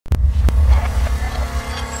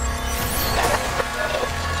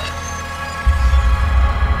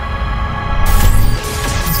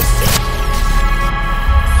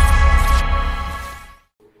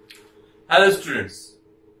Hello students,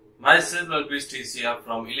 myself Alpesh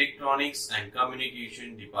from Electronics and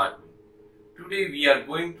Communication Department. Today we are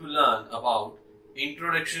going to learn about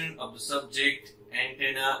introduction of the subject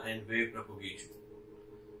antenna and wave propagation.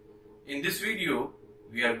 In this video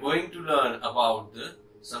we are going to learn about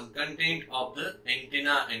some content of the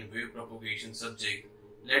antenna and wave propagation subject.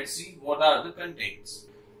 Let's see what are the contents.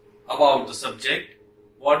 About the subject,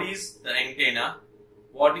 what is the antenna,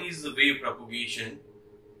 what is the wave propagation,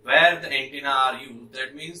 where the antenna are used,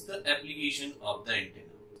 that means the application of the antenna.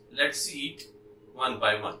 Let's see it one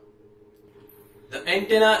by one. The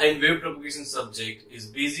antenna and wave propagation subject is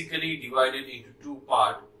basically divided into two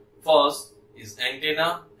parts. First is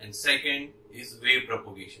antenna and second is wave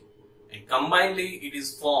propagation. And combinedly it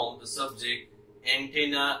is formed the subject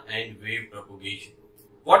antenna and wave propagation.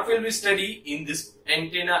 What will we study in this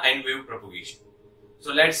antenna and wave propagation?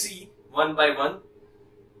 So let's see one by one.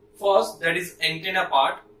 First, that is antenna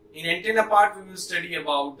part. In antenna part, we will study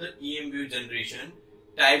about the EM wave generation,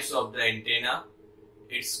 types of the antenna,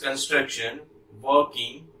 its construction,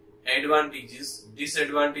 working, advantages,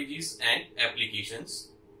 disadvantages and applications.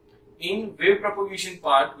 In wave propagation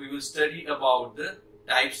part, we will study about the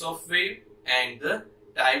types of wave and the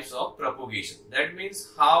types of propagation. That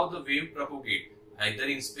means how the wave propagate, either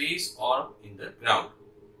in space or in the ground.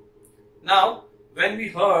 Now, when we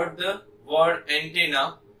heard the word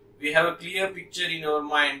antenna, we have a clear picture in our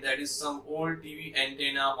mind, that is some old TV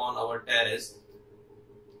antenna on our terrace,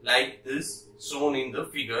 like this shown in the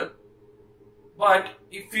figure. But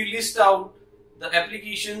if we list out the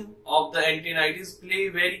application of the antenna, it is play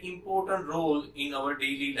very important role in our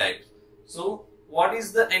daily life. So, what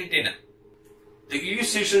is the antenna? The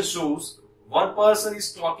illustration shows one person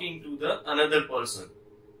is talking to the another person.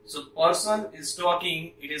 So, person is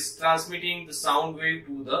talking, it is transmitting the sound wave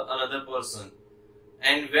to the another person.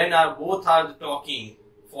 And when both are talking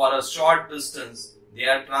for a short distance, they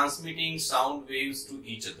are transmitting sound waves to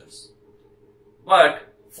each other.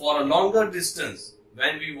 But for a longer distance,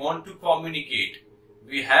 when we want to communicate,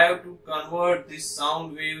 we have to convert these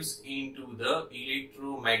sound waves into the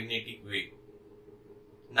electromagnetic wave.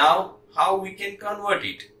 Now, how we can convert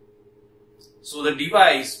it? So the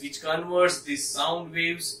device which converts these sound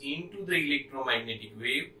waves into the electromagnetic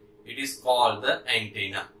wave, it is called the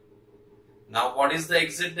antenna. Now, what is the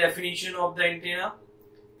exact definition of the antenna?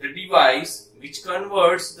 The device which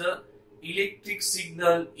converts the electric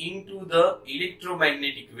signal into the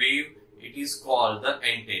electromagnetic wave, it is called the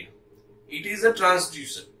antenna. It is a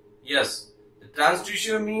transducer. Yes, the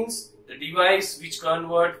transducer means the device which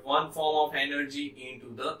converts one form of energy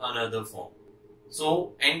into the another form.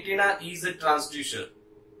 So, antenna is a transducer.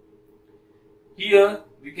 Here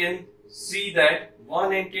we can see that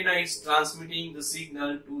one antenna is transmitting the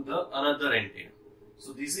signal to the another antenna.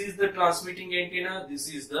 So, this is the transmitting antenna,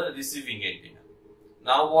 this is the receiving antenna.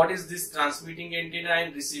 Now, what is this transmitting antenna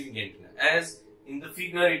and receiving antenna? As in the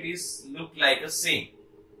figure, it is look like a same.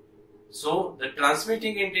 So, the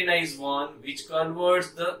transmitting antenna is one which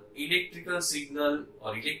converts the electrical signal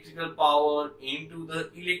or electrical power into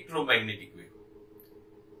the electromagnetic wave.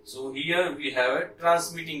 So, here we have a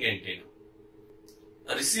transmitting antenna.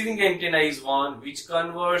 A receiving antenna is one which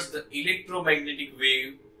converts the electromagnetic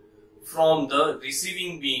wave from the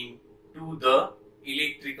receiving beam to the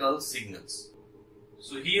electrical signals.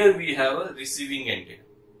 So, here we have a receiving antenna.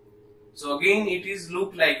 So, again it is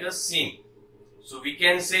look like a same. So, we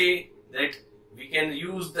can say that we can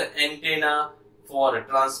use the antenna for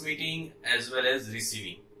transmitting as well as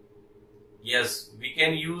receiving. Yes, we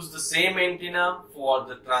can use the same antenna for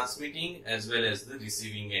the transmitting as well as the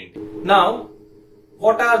receiving antenna. Now,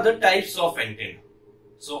 what are the types of antenna?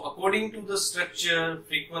 So, according to the structure,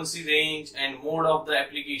 frequency range and mode of the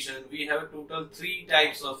application, we have total 3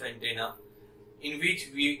 types of antenna in which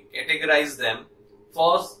we categorize them.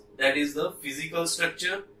 First, that is the physical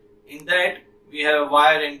structure. In that, we have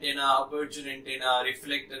wire antenna, aperture antenna,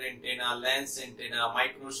 reflector antenna, lens antenna,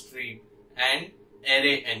 microstrip and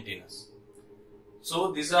array antennas.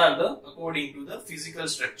 So, these are according to the physical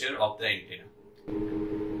structure of the antenna.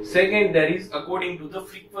 Second, that is according to the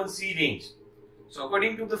frequency range. So,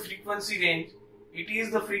 according to the frequency range, it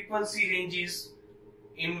is the frequency ranges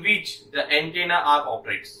in which the antenna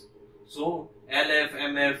operates. So, LF,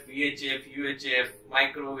 MF, VHF, UHF,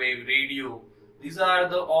 microwave, radio, these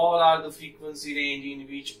are all are the frequency range in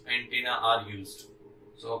which antenna are used.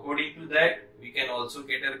 So, according to that, we can also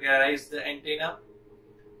categorize the antenna.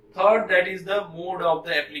 Third, that is the mode of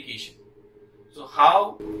the application. So,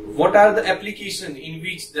 what are the applications in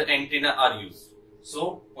which the antenna are used?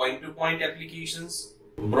 So, point-to-point applications,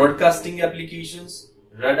 broadcasting applications,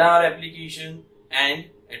 radar application and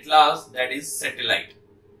at last that is satellite.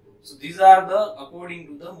 So these are the according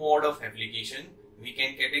to the mode of application we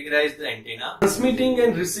can categorize the antenna. Transmitting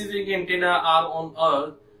and receiving antenna are on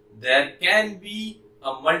Earth. There can be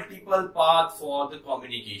a multiple path for the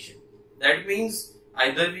communication. That means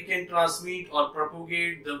either we can transmit or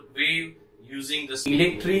propagate the wave using the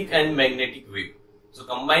electric and magnetic wave. So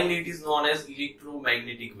combined it is known as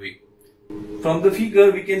electromagnetic wave. From the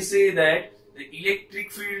figure we can say that the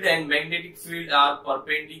electric field and magnetic field are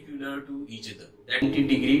perpendicular to each other. That 90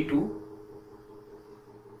 degree to.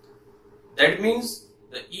 That means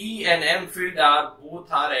the E and M field are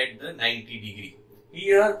both are at the 90 degree.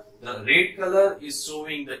 Here the red color is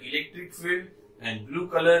showing the electric field and blue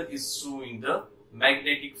color is showing the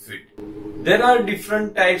magnetic field. There are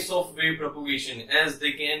different types of wave propagation as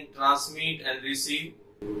they can transmit and receive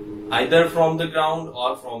either from the ground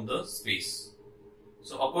or from the space.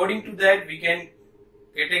 So according to that we can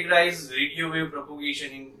categorize radio wave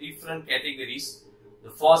propagation in different categories. The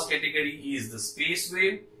first category is the space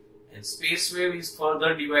wave, and space wave is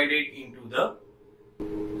further divided into the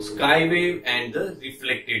sky wave and the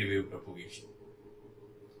reflected wave propagation.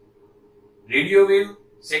 Radio wave,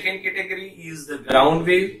 second category is the ground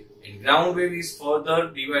wave, and ground wave is further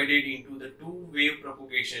divided into the two wave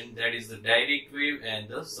propagation, that is the direct wave and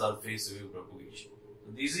the surface wave propagation.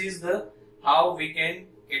 So this is the how we can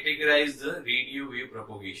categorize the radio wave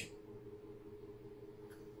propagation.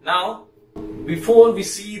 Now before we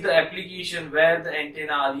see the application where the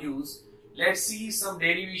antenna are used, let's see some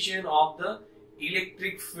derivation of the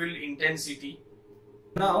electric field intensity.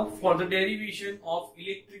 Now for the derivation of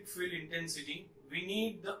electric field intensity we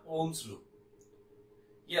need the Ohm's law.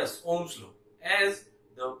 Yes, Ohm's law. As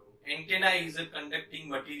the antenna is a conducting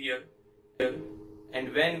material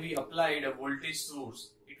and when we applied a voltage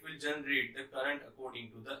source, it will generate the current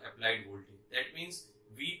according to the applied voltage. That means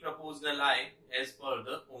V proportional I as per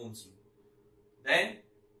the Ohm's law. Then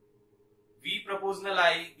V proportional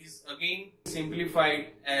I is again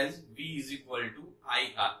simplified as V is equal to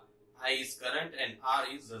IR. I is current and R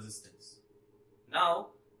is resistance. Now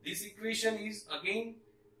this equation is again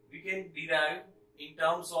we can derive in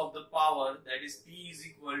terms of the power, that is P is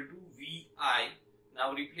equal to VI.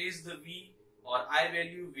 Now replace the V or I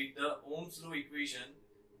value with the Ohm's law equation.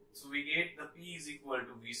 So we get the P is equal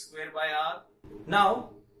to V square by R. Now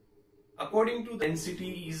according to the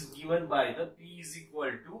density is given by the P is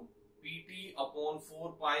equal to Pt upon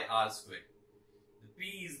 4 pi R square. The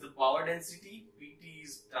P is the power density, Pt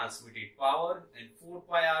is transmitted power, and 4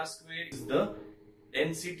 pi R square is the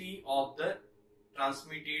density of the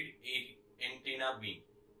transmitted antenna beam.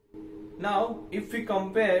 Now if we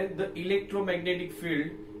compare the electromagnetic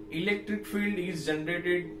field, electric field is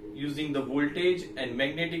generated using the voltage and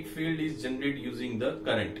magnetic field is generated using the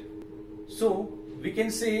current. So we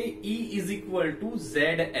can say E is equal to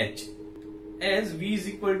ZH. As V is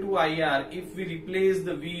equal to IR, if we replace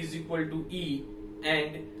the V is equal to E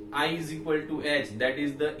and I is equal to H, that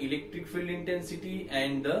is the electric field intensity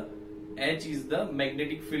and the H is the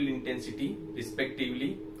magnetic field intensity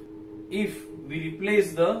respectively. If we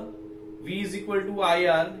replace the V is equal to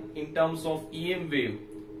IR in terms of EM wave,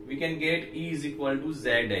 we can get E is equal to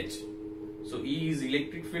ZH. So E is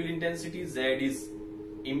electric field intensity, Z is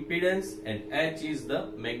impedance and H is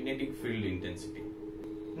the magnetic field intensity.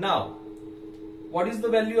 Now what is the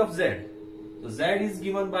value of Z? So Z is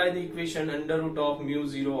given by the equation under root of mu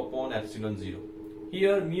 0 upon epsilon 0.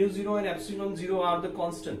 Here mu 0 and epsilon 0 are the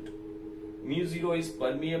constant. Mu 0 is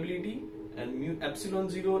permeability and mu epsilon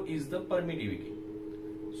 0 is the permittivity.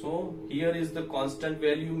 So here is the constant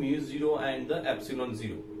value mu 0 and the epsilon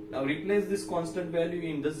 0. Now replace this constant value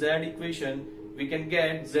in the Z equation. We can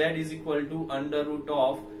get Z is equal to under root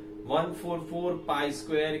of 144 pi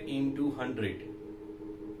square into 100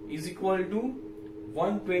 is equal to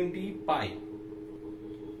 120 pi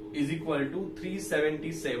is equal to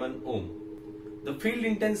 377 ohm. The field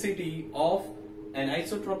intensity of an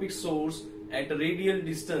isotropic source at a radial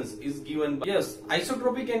distance is given by, yes,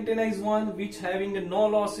 isotropic antenna is one which having no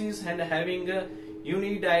losses and having a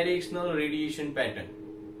unidirectional radiation pattern.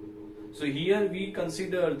 So here we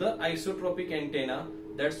consider the isotropic antenna,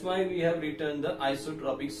 that's why we have written the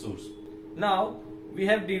isotropic source. Now we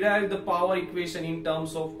have derived the power equation in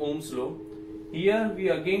terms of Ohm's law. Here we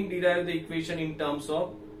again derive the equation in terms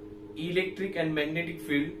of electric and magnetic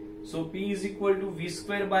field. So P is equal to V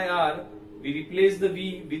square by R. We replace the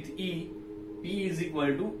V with E. P is equal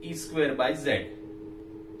to E square by Z.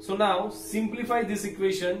 So now simplify this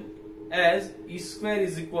equation as E square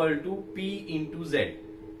is equal to P into Z.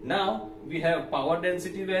 Now we have power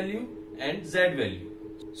density value and Z value.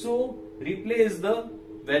 So replace the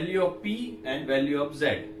value of P and value of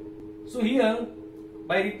Z. So here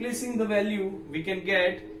by replacing the value we can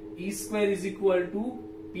get E square is equal to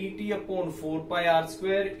Pt upon 4 pi r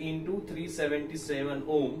square into 377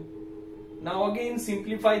 ohm. Now again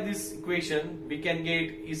simplify this equation, we can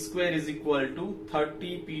get E square is equal to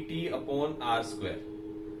 30 Pt upon r square.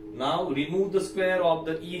 Now remove the square of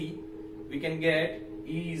the E, we can get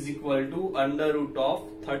E is equal to under root of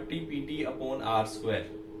 30 Pt upon r square.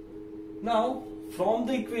 Now from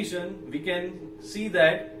the equation we can see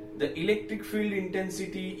that the electric field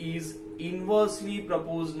intensity is inversely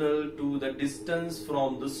proportional to the distance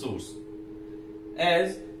from the source,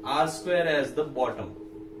 as r square as the bottom.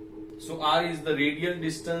 So r is the radial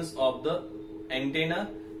distance of the antenna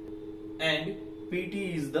and Pt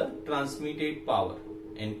is the transmitted power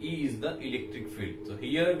and E is the electric field. So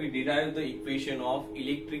here we derive the equation of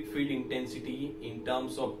electric field intensity in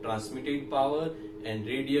terms of transmitted power and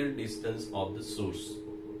radial distance of the source.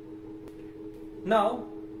 Now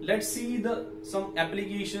let's see some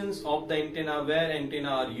applications of the antenna where antenna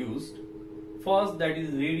are used. First, that is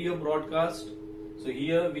radio broadcast. So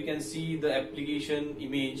here we can see the application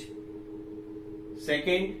image.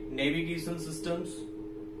 Second, navigation systems,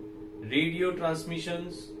 radio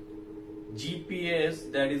transmissions,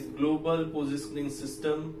 GPS, that is global positioning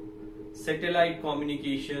system, satellite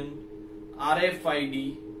communication,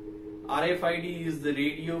 RFID. RFID is the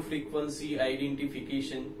radio frequency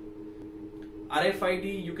identification.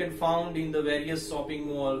 RFID you can found in the various shopping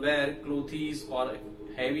mall where clothes or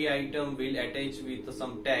heavy item will attach with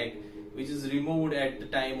some tag which is removed at the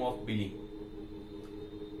time of billing.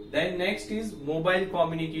 Then next is mobile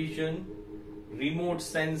communication, remote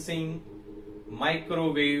sensing,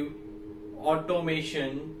 microwave,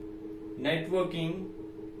 automation, networking,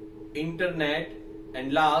 internet,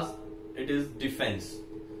 and last it is defense.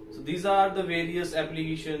 So these are the various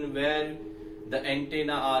applications where the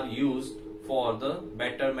antenna are used for the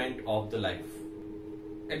betterment of the life.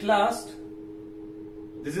 At last,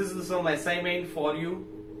 this is some assignment for you.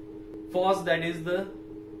 First, that is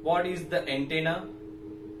what is the antenna.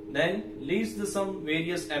 Then list some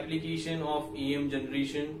various application of EM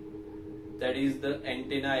generation, that is the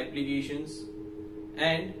antenna applications.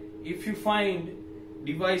 And if you find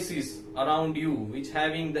devices around you which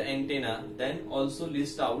having the antenna, then also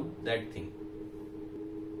list out that thing.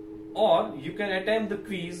 Or you can attempt the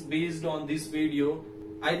quiz based on this video,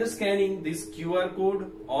 either scanning this QR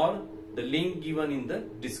code or the link given in the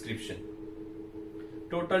description.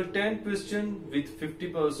 Total 10 questions with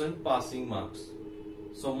 50% passing marks.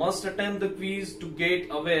 So must attempt the quiz to get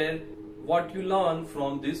aware what you learn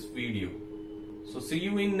from this video. So see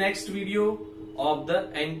you in next video of the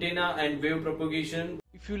antenna and wave propagation.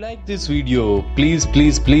 If you like this video, please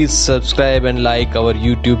subscribe and like our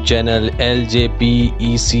YouTube channel LJPEC-ELE,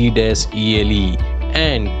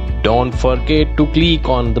 and don't forget to click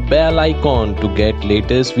on the bell icon to get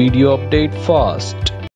latest video update fast.